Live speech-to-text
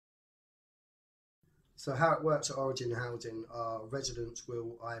So how it works at Origin Housing, our residents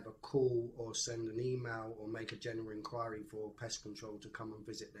will either call or send an email or make a general inquiry for pest control to come and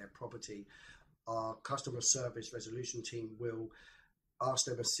visit their property. Our customer service resolution team will ask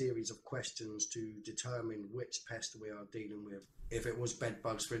them a series of questions to determine which pest we are dealing with. If it was bed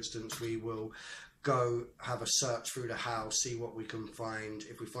bugs, for instance, we will go have a search through the house, see what we can find.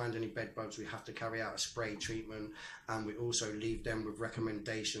 If we find any bed bugs, we have to carry out a spray treatment, and we also leave them with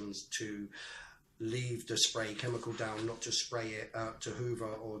recommendations to leave the spray chemical down, not to spray it, to hoover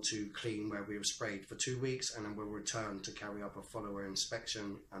or to clean where we have sprayed for 2 weeks, and then we'll return to carry up a follow-up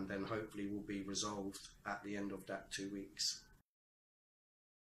inspection, and then hopefully will be resolved at the end of that 2 weeks.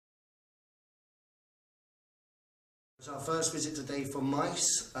 It's our first visit today for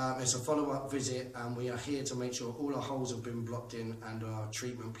mice. It's a follow-up visit, and we are here to make sure all our holes have been blocked in and our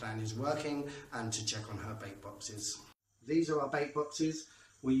treatment plan is working, and to check on her bait boxes. These are our bait boxes.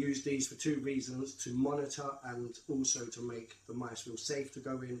 We use these for 2 reasons: to monitor and also to make the mice feel safe to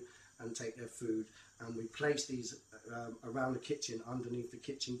go in and take their food. And we place these around the kitchen, underneath the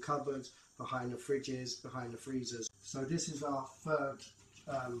kitchen cupboards, behind the fridges, behind the freezers. So this is our third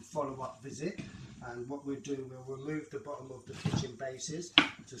follow-up visit, and what we'll do, we'll remove the bottom of the kitchen bases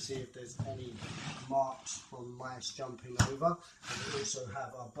to see if there's any marks from mice jumping over, and we also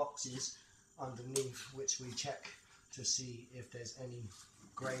have our boxes underneath which we check to see if there's any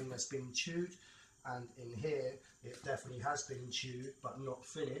grain that's been chewed. And in here it definitely has been chewed but not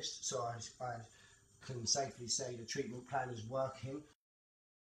finished, so I can safely say the treatment plan is working.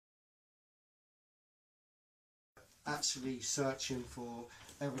 Actually searching for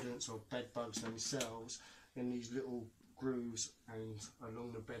evidence of bed bugs themselves in these little grooves and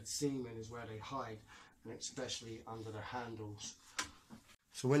along the bed seaming is where they hide, and especially under the handles.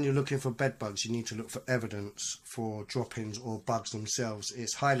 So when you're looking for bed bugs, you need to look for evidence for droppings or bugs themselves.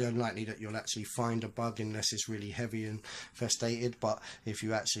 It's highly unlikely that you'll actually find a bug unless it's really heavy and infestated, but if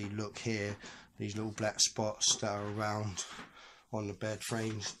you actually look here, these little black spots that are around on the bed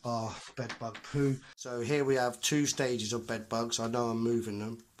frames are bed bug poo. So here we have 2 stages of bed bugs. I know I'm moving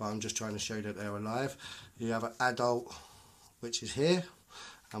them, but I'm just trying to show that they're alive. You have an adult, which is here,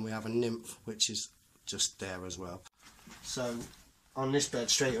 and we have a nymph, which is just there as well. So on this bed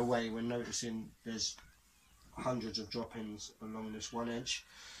straight away we're noticing there's hundreds of droppings along this one edge,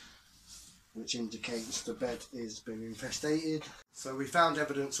 which indicates the bed is been infestated. So we found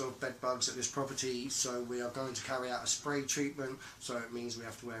evidence of bed bugs at this property, so we are going to carry out a spray treatment, so it means we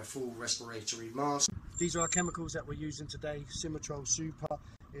have to wear a full respiratory mask. These are our chemicals that we're using today. Simitrol Super.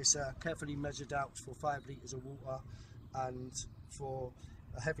 It's carefully measured out for 5 litres of water, and for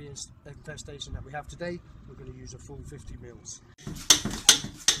a heavy infestation that we have today, we're going to use a full 50 mils.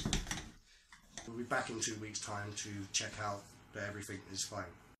 We'll be back in 2 weeks' time to check out that everything is fine.